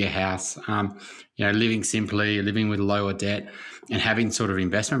chasing the bigger house. Living simply, living with lower debt, and having sort of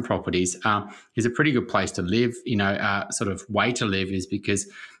investment properties is a pretty good place to live. Sort of way to live is because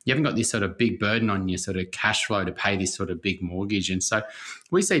you haven't got this sort of big burden on your sort of cash flow to pay this sort of big mortgage. And so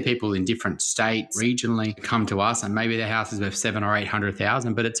we see people in different states regionally come to us, and maybe their house is worth 700,000 or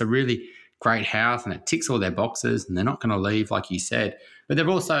 800,000, but it's a really great house and it ticks all their boxes, and they're not going to leave, like you said. But they've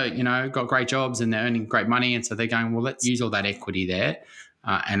also, got great jobs and they're earning great money. And so they're going, well, let's use all that equity there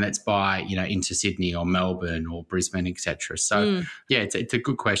and let's buy, into Sydney or Melbourne or Brisbane, etc. So, it's a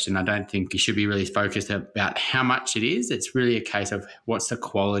good question. I don't think you should be really focused about how much it is. It's really a case of what's the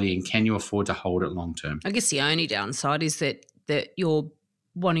quality and can you afford to hold it long term? I guess the only downside is that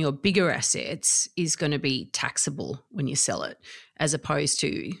one of your bigger assets is going to be taxable when you sell it as opposed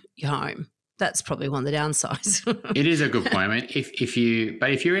to your home. That's probably one of the downsides. It is a good point. I mean, if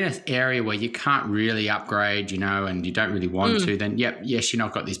you're in an area where you can't really upgrade, and you don't really want to, then yes, you're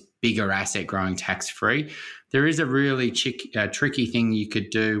not got this bigger asset growing tax-free. There is a really tricky thing you could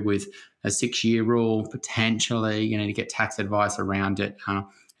do with a 6-year rule, potentially, to get tax advice around it. And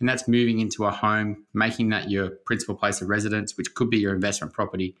that's moving into a home, making that your principal place of residence, which could be your investment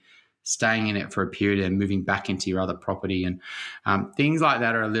property, staying in it for a period and moving back into your other property. And things like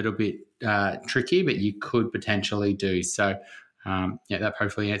that are a little bit tricky, but you could potentially do. So, that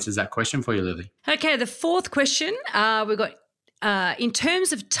hopefully answers that question for you, Lily. Okay, the fourth question we've got, in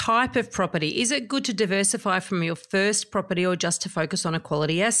terms of type of property, is it good to diversify from your first property or just to focus on a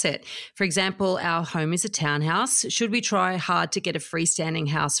quality asset? For example, our home is a townhouse. Should we try hard to get a freestanding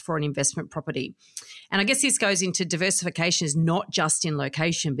house for an investment property? And I guess this goes into diversification is not just in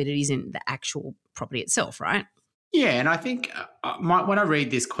location, but it is in the actual property itself, right? Yeah, and I think when I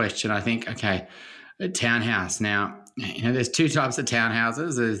read this question, I think, okay, a townhouse. Now, there's two types of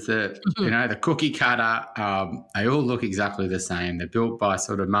townhouses. There's the cookie cutter. They all look exactly the same. They're built by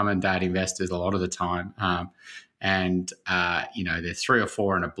sort of mum and dad investors a lot of the time. There's 3 or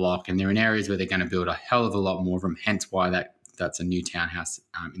 4 in a block, and they're in areas where they're going to build a hell of a lot more of them, hence why that's a new townhouse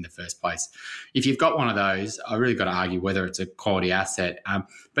in the first place. If you've got one of those, I really got to argue whether it's a quality asset.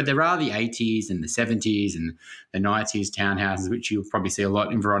 But there are the 80s and the 70s and the 90s townhouses, which you'll probably see a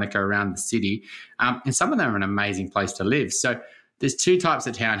lot in Veronica around the city. And some of them are an amazing place to live. So there's 2 types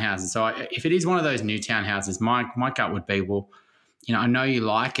of townhouses. So if it is one of those new townhouses, my gut would be, well, I know you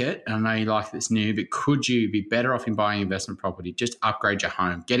like it and I know you like this new, but could you be better off in buying investment property? Just upgrade your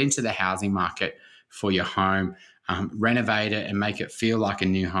home, get into the housing market for your home. Renovate it and make it feel like a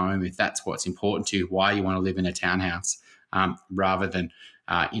new home if that's what's important to you, why you want to live in a townhouse, rather than,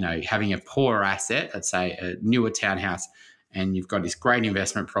 having a poorer asset, let's say a newer townhouse, and you've got this great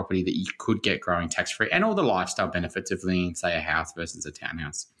investment property that you could get growing tax-free and all the lifestyle benefits of living in, say, a house versus a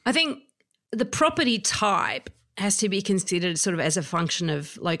townhouse. I think the property type has to be considered sort of as a function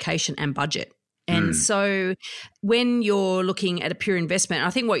of location and budget. And so when you're looking at a pure investment, I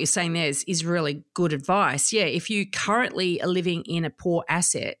think what you're saying there is really good advice. Yeah, if you currently are living in a poor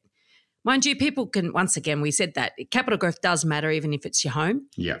asset, mind you, people can, once again, we said that capital growth does matter even if it's your home.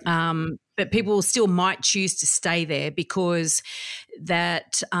 Yeah. But people still might choose to stay there because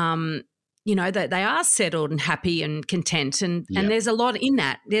that, that they are settled and happy and content. And there's a lot in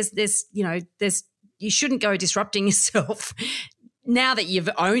that. You shouldn't go disrupting yourself. Now that you've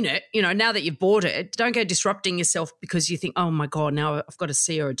owned it, now that you've bought it, don't go disrupting yourself because you think, oh, my God, now I've got a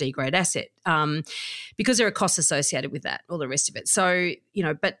C or a D grade asset, because there are costs associated with that, all the rest of it. So,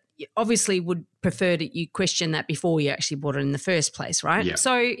 but obviously would prefer that you question that before you actually bought it in the first place, right? Yeah.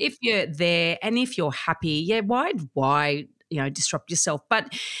 So if you're there and if you're happy, why disrupt yourself?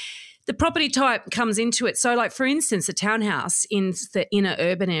 But the property type comes into it. So like, for instance, a townhouse in the inner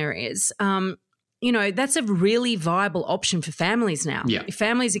urban areas, that's a really viable option for families now. Yeah, if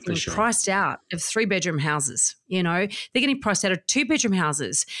families are getting priced out of 3-bedroom houses, they're getting priced out of 2-bedroom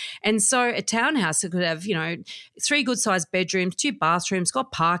houses. And so a townhouse that could have, 3 good-sized bedrooms, 2 bathrooms,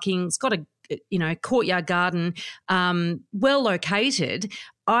 got parking, it's got a courtyard garden, well located,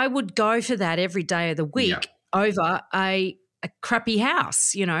 I would go for that every day of the week over a crappy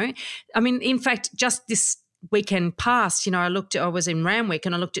house, I mean, in fact, just this weekend past, I was in Randwick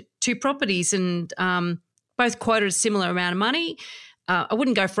and I looked at 2 properties and both quoted a similar amount of money. I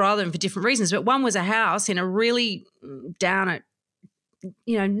wouldn't go for either of them for different reasons, but one was a house in a really down at,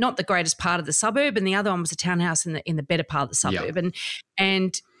 not the greatest part of the suburb, and the other one was a townhouse in the better part of the suburb. Yeah.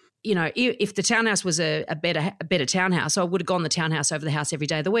 And if the townhouse was a better townhouse, I would have gone the townhouse over the house every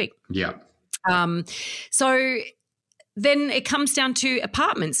day of the week. Yeah. So then it comes down to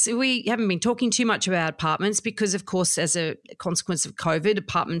apartments. We haven't been talking too much about apartments because, of course, as a consequence of COVID,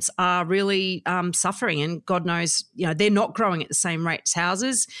 apartments are really suffering, and God knows, they're not growing at the same rate as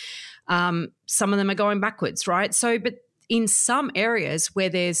houses. Some of them are going backwards, right? So, but in some areas where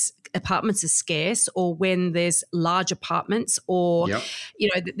there's apartments are scarce, or when there's large apartments, or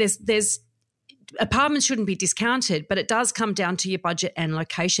there's apartments shouldn't be discounted, but it does come down to your budget and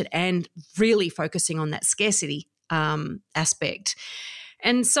location, and really focusing on that scarcity aspect.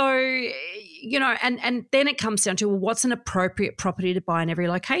 And so, and then it comes down to, well, what's an appropriate property to buy in every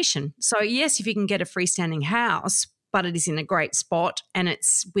location? So yes, if you can get a freestanding house, but it is in a great spot and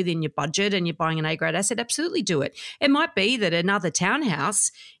it's within your budget and you're buying an A-grade asset, absolutely do it. It might be that another townhouse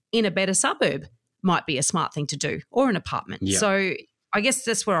in a better suburb might be a smart thing to do, or an apartment. Yeah. So I guess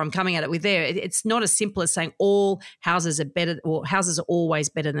that's where I'm coming at it with there. It's not as simple as saying all houses are better, or houses are always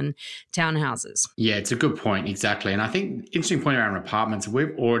better than townhouses. Yeah, it's a good point, exactly. And I think interesting point around apartments,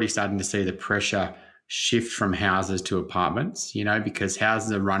 we're already starting to see the pressure shift from houses to apartments, because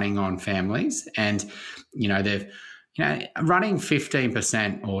houses are running on families, and, they've, running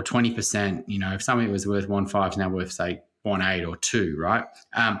 15% or 20%, if something was worth 1.5 is now worth, say, 1.8 or 2, right?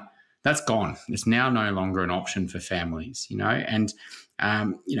 That's gone. It's now no longer an option for families, and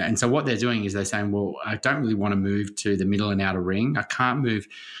so what they're doing is they're saying, well, I don't really want to move to the middle and outer ring. I don't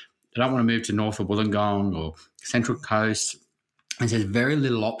want to move to North or Wollongong or Central Coast. And so there's very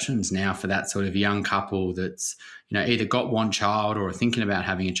little options now for that sort of young couple that's, either got one child or are thinking about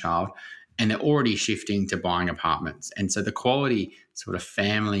having a child, and they're already shifting to buying apartments. And so the quality sort of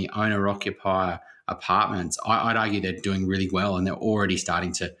family owner-occupier apartments, I'd argue they're doing really well, and they're already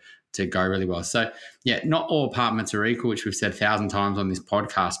starting to go really well. So, yeah, not all apartments are equal, which we've said 1,000 times on this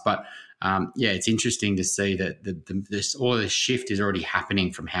podcast. But, it's interesting to see that all this shift is already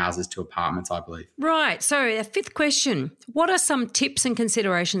happening from houses to apartments, I believe. Right. So a fifth question, what are some tips and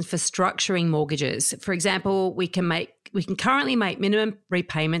considerations for structuring mortgages? For example, we can currently make minimum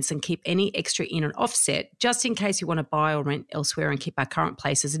repayments and keep any extra in an offset just in case we want to buy or rent elsewhere and keep our current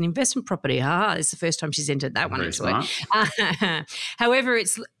place as an investment property. This is the first time she's entered that one into it. However,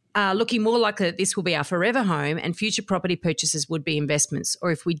 it's looking more likely that this will be our forever home, and future property purchases would be investments. Or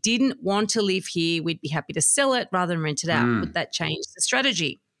if we didn't want to live here, we'd be happy to sell it rather than rent it out. Would that change the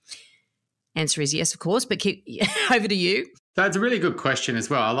strategy? Answer is yes, of course, but over to you. That's a really good question as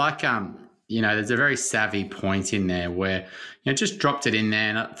well. I like, there's a very savvy point in there where, just dropped it in there.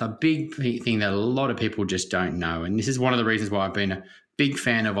 And it's a big thing that a lot of people just don't know. And this is one of the reasons why I've been a big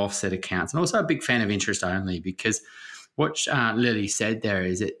fan of offset accounts, and also a big fan of interest only, because what Lily said there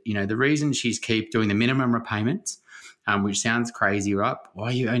is that, the reason she's keep doing the minimum repayments, which sounds crazy, right? Why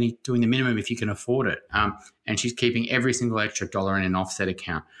are you only doing the minimum if you can afford it? And she's keeping every single extra dollar in an offset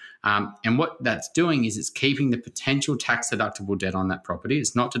account. And what that's doing is it's keeping the potential tax deductible debt on that property.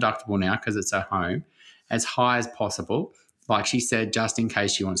 It's not deductible now because it's her home, as high as possible. Like she said, just in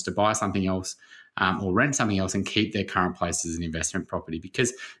case she wants to buy something else or rent something else and keep their current place as an investment property.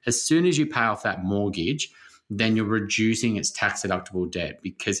 Because as soon as you pay off that mortgage, then you're reducing its tax deductible debt,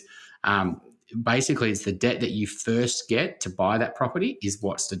 because basically it's the debt that you first get to buy that property is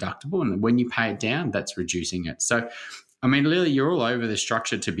what's deductible. And when you pay it down, that's reducing it. So, I mean, Lily, you're all over the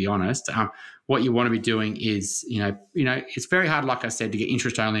structure, to be honest. What you want to be doing is, it's very hard, like I said, to get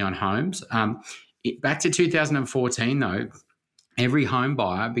interest only on homes. Back to 2014, though, every home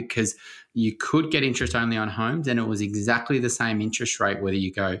buyer, because you could get interest only on homes and it was exactly the same interest rate, whether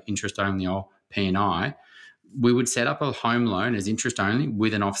you go interest only or P&I, we would set up a home loan as interest only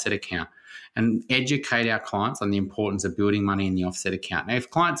with an offset account and educate our clients on the importance of building money in the offset account. Now, if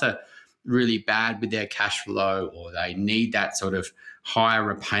clients are really bad with their cash flow, or they need that sort of higher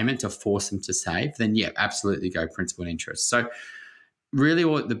repayment to force them to save, then yeah, absolutely go principal and interest. So really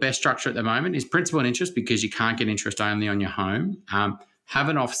the best structure at the moment is principal and interest, because you can't get interest only on your home. Have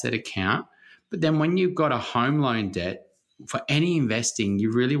an offset account. But then when you've got a home loan debt, for any investing,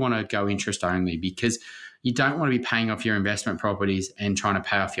 you really want to go interest only, because you don't want to be paying off your investment properties and trying to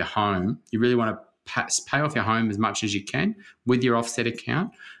pay off your home. You really want to pay off your home as much as you can with your offset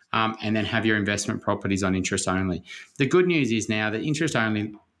account, and then have your investment properties on interest only. The good news is now that interest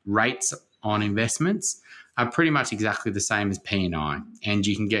only rates on investments are pretty much exactly the same as P&I, and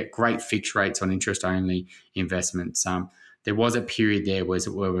you can get great fixed rates on interest only investments. There was a period there where it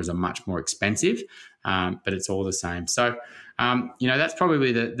was a much more expensive, but it's all the same. So, that's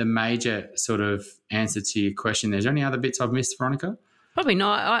probably the major sort of answer to your question. Is there any other bits I've missed, Veronica? Probably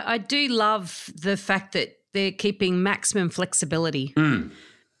not. I do love the fact that they're keeping maximum flexibility.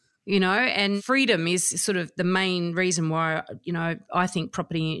 and freedom is sort of the main reason why, I think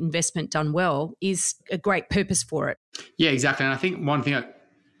property investment done well is a great purpose for it. Yeah, exactly. And I think one thing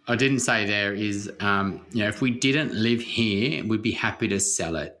I didn't say there is, if we didn't live here, we'd be happy to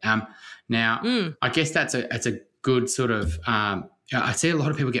sell it. Now, I guess that's a good sort of, I see a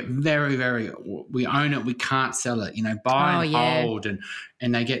lot of people get very, very, we own it, we can't sell it, buy and hold,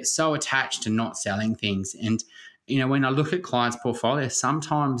 and they get so attached to not selling things. And, when I look at clients' portfolios,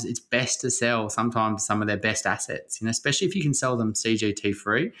 sometimes it's best to sell sometimes some of their best assets, especially if you can sell them CGT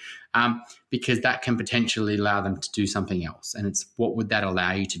free, because that can potentially allow them to do something else. And it's what would that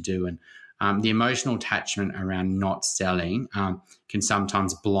allow you to do? And the emotional attachment around not selling can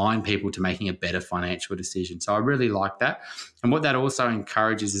sometimes blind people to making a better financial decision. So I really like that. And what that also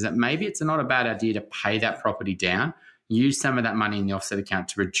encourages is that maybe it's not a bad idea to pay that property down, use some of that money in the offset account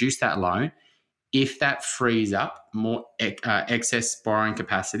to reduce that loan, if that frees up more excess borrowing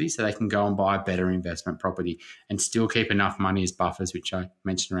capacity so they can go and buy a better investment property and still keep enough money as buffers, which I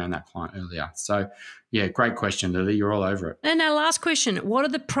mentioned around that client earlier. So, yeah, great question, Lily. You're all over it. And our last question, what are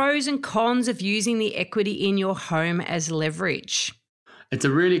the pros and cons of using the equity in your home as leverage? It's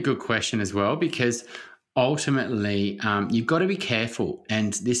a really good question as well, because ultimately you've got to be careful.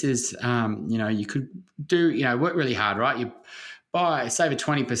 And this is, you could do, work really hard, right? You save a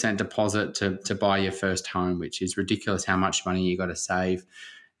 20% deposit to buy your first home, which is ridiculous how much money you got to save.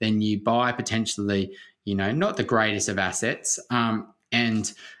 Then you buy potentially, not the greatest of assets,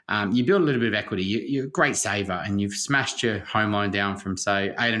 and you build a little bit of equity. You're a great saver, and you've smashed your home loan down from,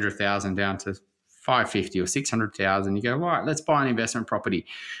 say, $800,000 down to $550,000 or $600,000. You go, all right, let's buy an investment property.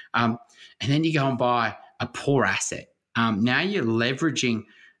 And then you go and buy a poor asset. Now you're leveraging,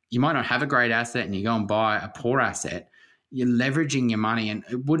 you might not have a great asset, and you go and buy a poor asset. You're leveraging your money, and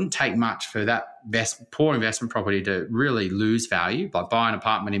it wouldn't take much for that poor investment property to really lose value. Like buy an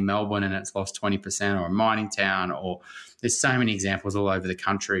apartment in Melbourne and it's lost 20%, or a mining town, or there's so many examples all over the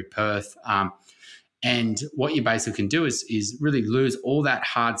country, Perth. And what you basically can do is really lose all that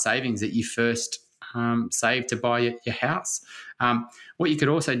hard savings that you first saved to buy your house. What you could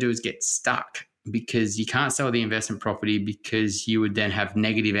also do is get stuck, because you can't sell the investment property because you would then have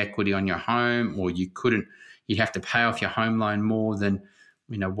negative equity on your home, or you'd have to pay off your home loan more than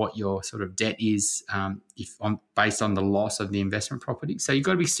what your sort of debt is based on the loss of the investment property. So you've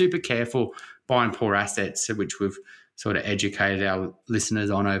got to be super careful buying poor assets, which we've sort of educated our listeners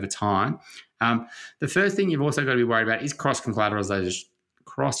on over time. The first thing you've also got to be worried about is cross-collateralization.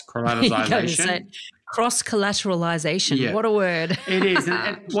 Cross-collateralization. Yeah. What a word. It is.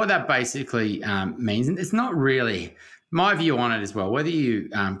 And what that basically means, and it's not really my view on it as well, whether you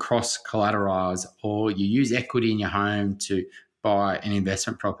cross-collateralize or you use equity in your home to buy an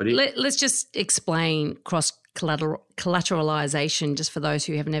investment property. Let's just explain cross-collateralization just for those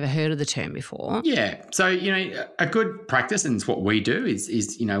who have never heard of the term before. Yeah. So, a good practice, and it's what we do,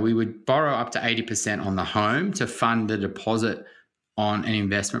 is we would borrow up to 80% on the home to fund the deposit on an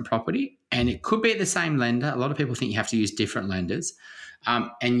investment property. And it could be at the same lender. A lot of people think you have to use different lenders.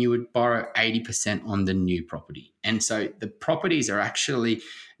 And you would borrow 80% on the new property. And so the properties are actually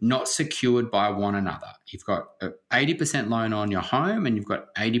not secured by one another. You've got an 80% loan on your home, and you've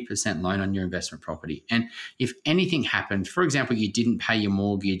got 80% loan on your investment property. And if anything happened, for example, you didn't pay your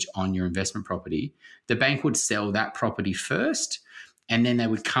mortgage on your investment property, the bank would sell that property first, and then they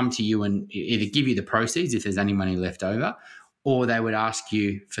would come to you and either give you the proceeds if there's any money left over, or they would ask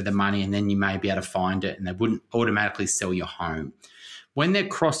you for the money, and then you may be able to find it, and they wouldn't automatically sell your home. When they're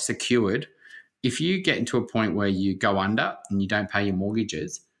cross-secured, if you get into a point where you go under and you don't pay your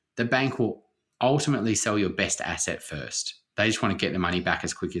mortgages, the bank will ultimately sell your best asset first. They just want to get the money back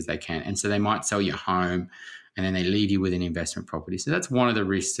as quick as they can. And so they might sell your home, and then they leave you with an investment property. So that's one of the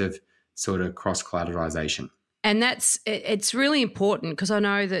risks of sort of cross-collateralization. And it's really important, because I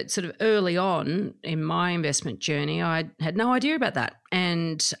know that sort of early on in my investment journey, I had no idea about that.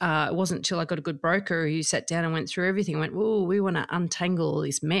 And it wasn't until I got a good broker who sat down and went through everything and went, "Oh, we want to untangle all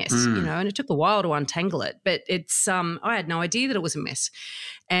this mess," and it took a while to untangle it. But it's I had no idea that it was a mess.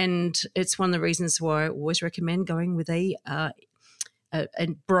 And it's one of the reasons why I always recommend going with a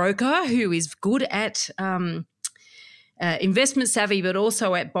broker who is good at investment savvy, but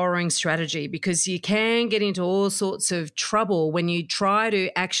also at borrowing strategy, because you can get into all sorts of trouble when you try to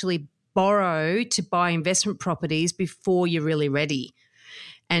actually borrow to buy investment properties before you're really ready.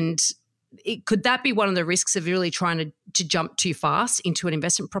 And could that be one of the risks of really trying to jump too fast into an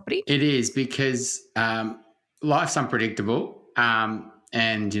investment property? It is, because life's unpredictable. And,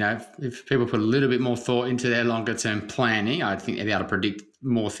 if people put a little bit more thought into their longer term planning, I think they'll be able to predict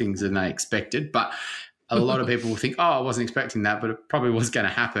more things than they expected. But a lot of people will think, oh, I wasn't expecting that, but it probably was going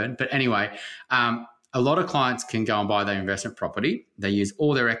to happen. But anyway, a lot of clients can go and buy their investment property. They use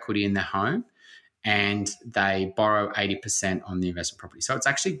all their equity in their home and they borrow 80% on the investment property. So it's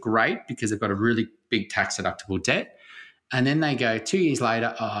actually great because they've got a really big tax deductible debt. And then they go 2 years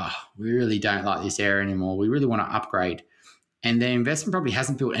later, oh, we really don't like this area anymore. We really want to upgrade. And their investment property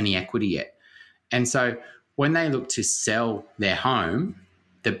hasn't built any equity yet. And so when they look to sell their home,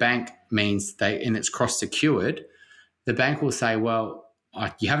 the bank means and it's cross-secured, the bank will say, well,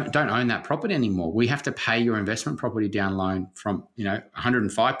 you don't own that property anymore. We have to pay your investment property down loan from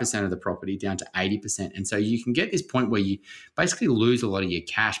 105% of the property down to 80%. And so you can get this point where you basically lose a lot of your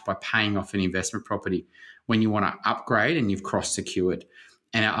cash by paying off an investment property when you want to upgrade and you've cross-secured.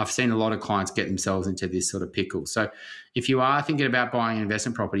 And I've seen a lot of clients get themselves into this sort of pickle. So if you are thinking about buying an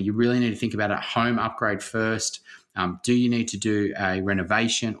investment property, you really need to think about a home upgrade first. Do you need to do a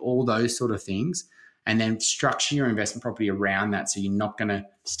renovation? All those sort of things. And then structure your investment property around that so you're not going to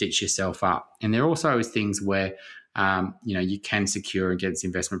stitch yourself up. And there also is things where, you can secure and get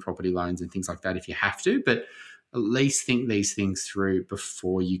investment property loans and things like that if you have to. But at least think these things through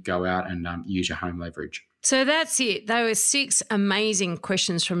before you go out and use your home leverage. So that's it. There were 6 amazing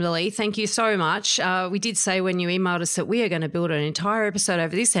questions from Lily. Thank you so much. We did say when you emailed us that we are going to build an entire episode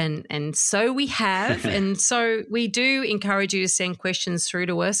over this, and so we have. And so we do encourage you to send questions through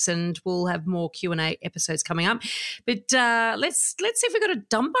to us, and we'll have more Q&A episodes coming up. But let's see if we've got a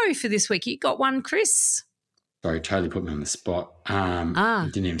Dumbo for this week. You got one, Chris? Sorry, totally put me on the spot.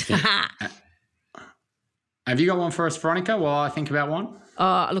 Didn't even think. Have you got one for us, Veronica, while I think about one?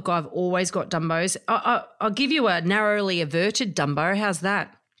 Look, I've always got Dumbos. I'll give you a narrowly averted Dumbo. How's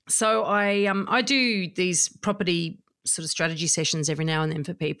that? So I do these property sort of strategy sessions every now and then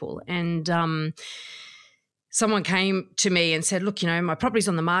for people. And someone came to me and said, look, my property's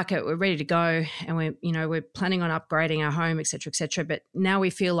on the market. We're ready to go. And we're planning on upgrading our home, et cetera, but now we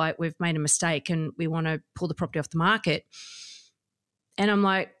feel like we've made a mistake and we want to pull the property off the market. And I'm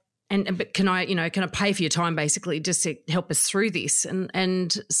like, but can I pay for your time basically just to help us through this?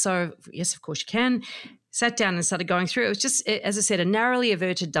 And so, yes, of course you can. Sat down and started going through. It was just, as I said, a narrowly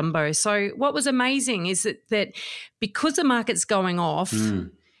averted Dumbo. So what was amazing is that because the market's going off,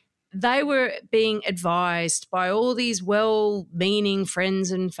 they were being advised by all these well-meaning friends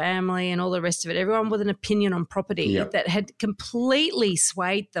and family and all the rest of it, everyone with an opinion on property that had completely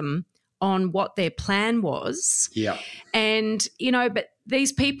swayed them on what their plan was. Yeah. And, but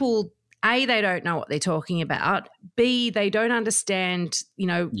these people, A, they don't know what they're talking about. B, they don't understand,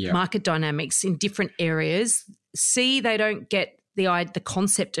 market dynamics in different areas. C, they don't get the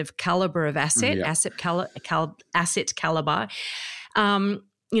concept of caliber of asset, asset caliber.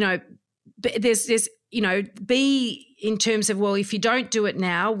 There's B, in terms of, well, if you don't do it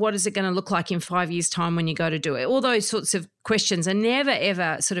now, what is it going to look like in 5 years' time when you go to do it? All those sorts of questions are never,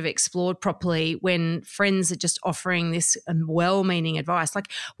 ever sort of explored properly when friends are just offering this well-meaning advice. Like,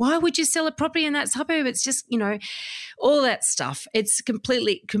 why would you sell a property in that suburb? It's just, all that stuff. It's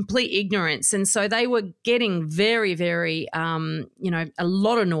complete ignorance. And so they were getting very, very, a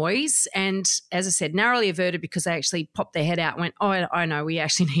lot of noise. And as I said, narrowly averted because they actually popped their head out and went, oh, I know, we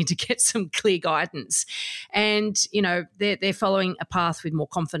actually need to get some clear guidance. And, they're following a path with more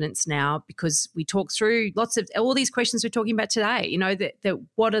confidence now because we talk through lots of all these questions we're talking about today, that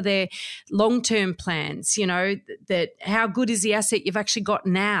what are their long-term plans, that how good is the asset you've actually got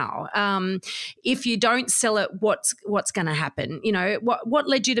now? If you don't sell it, what's going to happen? What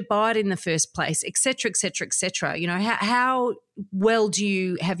led you to buy it in the first place, et cetera, et cetera, et cetera. How well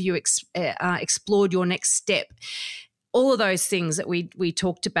have you explored your next step? All of those things that we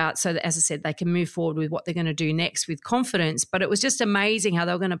talked about so that, as I said, they can move forward with what they're going to do next with confidence. But it was just amazing how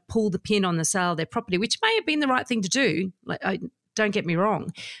they were going to pull the pin on the sale of their property, which may have been the right thing to do. Don't get me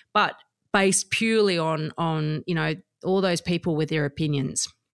wrong, but based purely on all those people with their opinions.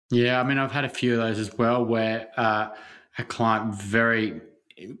 Yeah, I mean, I've had a few of those as well where a client very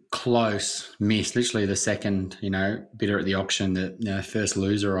close missed, literally the second, bidder at the auction, the first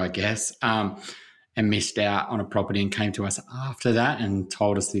loser, I guess, and missed out on a property and came to us after that and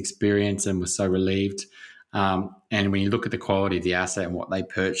told us the experience and was so relieved. And when you look at the quality of the asset and what they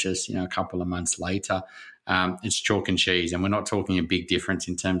purchased, a couple of months later, it's chalk and cheese. And we're not talking a big difference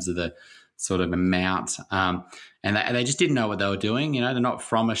in terms of the sort of amount. And they just didn't know what they were doing. They're not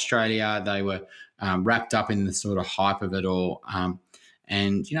from Australia. They were wrapped up in the sort of hype of it all.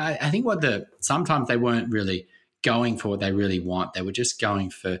 And I think sometimes they weren't really going for what they really want. They were just going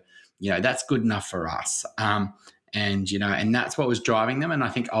for, that's good enough for us. And that's what was driving them. And I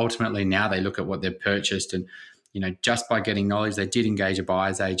think ultimately now they look at what they've purchased and, just by getting knowledge, they did engage a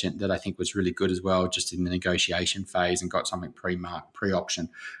buyer's agent that I think was really good as well, just in the negotiation phase, and got something pre-auction.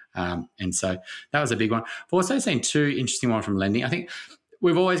 And so that was a big one. I've also seen two interesting ones from lending. I think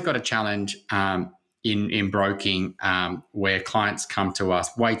we've always got a challenge in broking where clients come to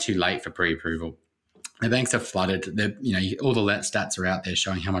us way too late for pre-approval. The banks are flooded. All the stats are out there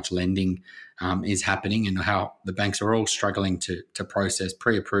showing how much lending is happening and how the banks are all struggling to process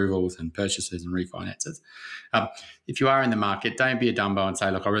pre-approvals and purchases and refinances. If you are in the market, don't be a Dumbo and say,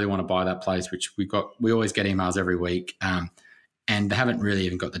 look, I really want to buy that place, which we always get emails every week, and they haven't really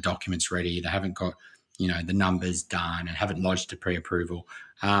even got the documents ready. They haven't got the numbers done and haven't lodged a pre-approval.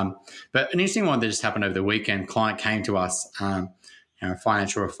 But an interesting one that just happened over the weekend, client came to us, a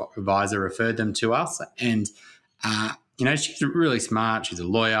financial advisor referred them to us, and she's really smart. She's a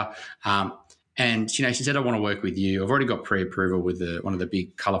lawyer, and she said, "I want to work with you. I've already got pre-approval with one of the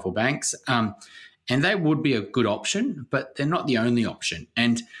big, colourful banks, and they would be a good option, but they're not the only option."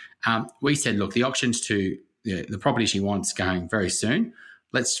 And we said, "Look, the options to the property she wants going very soon.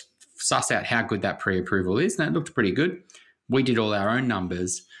 Let's suss out how good that pre-approval is." And it looked pretty good. We did all our own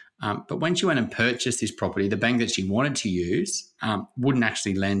numbers. But when she went and purchased this property, the bank that she wanted to use wouldn't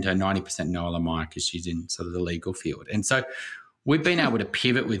actually lend her 90% no LMI because she's in sort of the legal field. And so we've been able to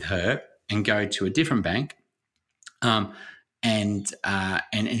pivot with her and go to a different bank. She's only a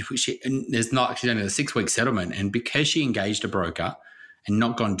 6-week settlement. And because she engaged a broker and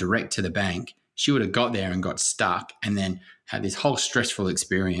not gone direct to the bank, she would have got there and got stuck and then had this whole stressful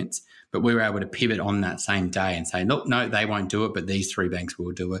experience. But we were able to pivot on that same day and say, look, no, they won't do it, but these 3 banks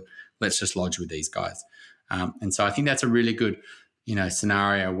will do it. Let's just lodge with these guys. And so I think that's a really good,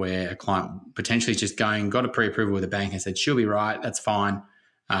 scenario where a client potentially just got a pre-approval with a bank and said, she'll be right, that's fine.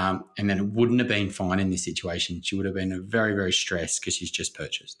 And then it wouldn't have been fine in this situation. She would have been very, very stressed because she's just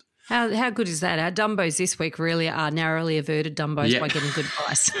purchased. How good is that? Our Dumbos this week really are narrowly averted Dumbos by getting good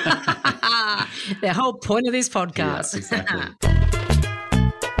advice. The whole point of this podcast. Yeah, exactly.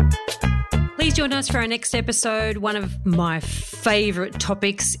 Please join us for our next episode, one of my favourite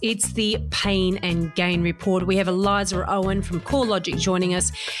topics. It's the Pain and Gain Report. We have Eliza Owen from CoreLogic joining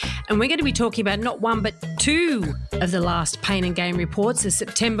us, and we're going to be talking about not one but 2 of the last Pain and Gain reports, the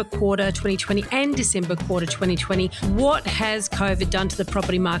September quarter 2020 and December quarter 2020. What has COVID done to the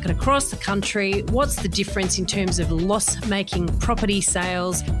property market across the country? What's the difference in terms of loss-making property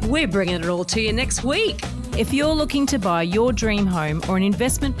sales? We're bringing it all to you next week. If you're looking to buy your dream home or an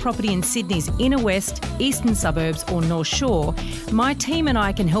investment property in Sydney's inner west, eastern suburbs or North Shore, my team and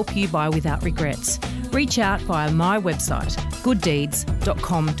I can help you buy without regrets. Reach out via my website,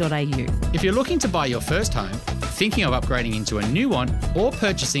 gooddeeds.com.au. If you're looking to buy your first home, thinking of upgrading into a new one, or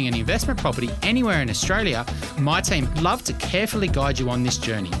purchasing an investment property anywhere in Australia, my team would love to carefully guide you on this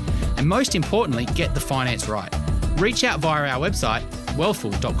journey. And most importantly, get the finance right. Reach out via our website,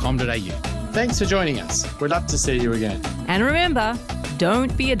 wealthful.com.au. Thanks for joining us. We'd love to see you again. And remember,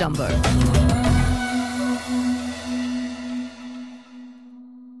 don't be a Dumbo.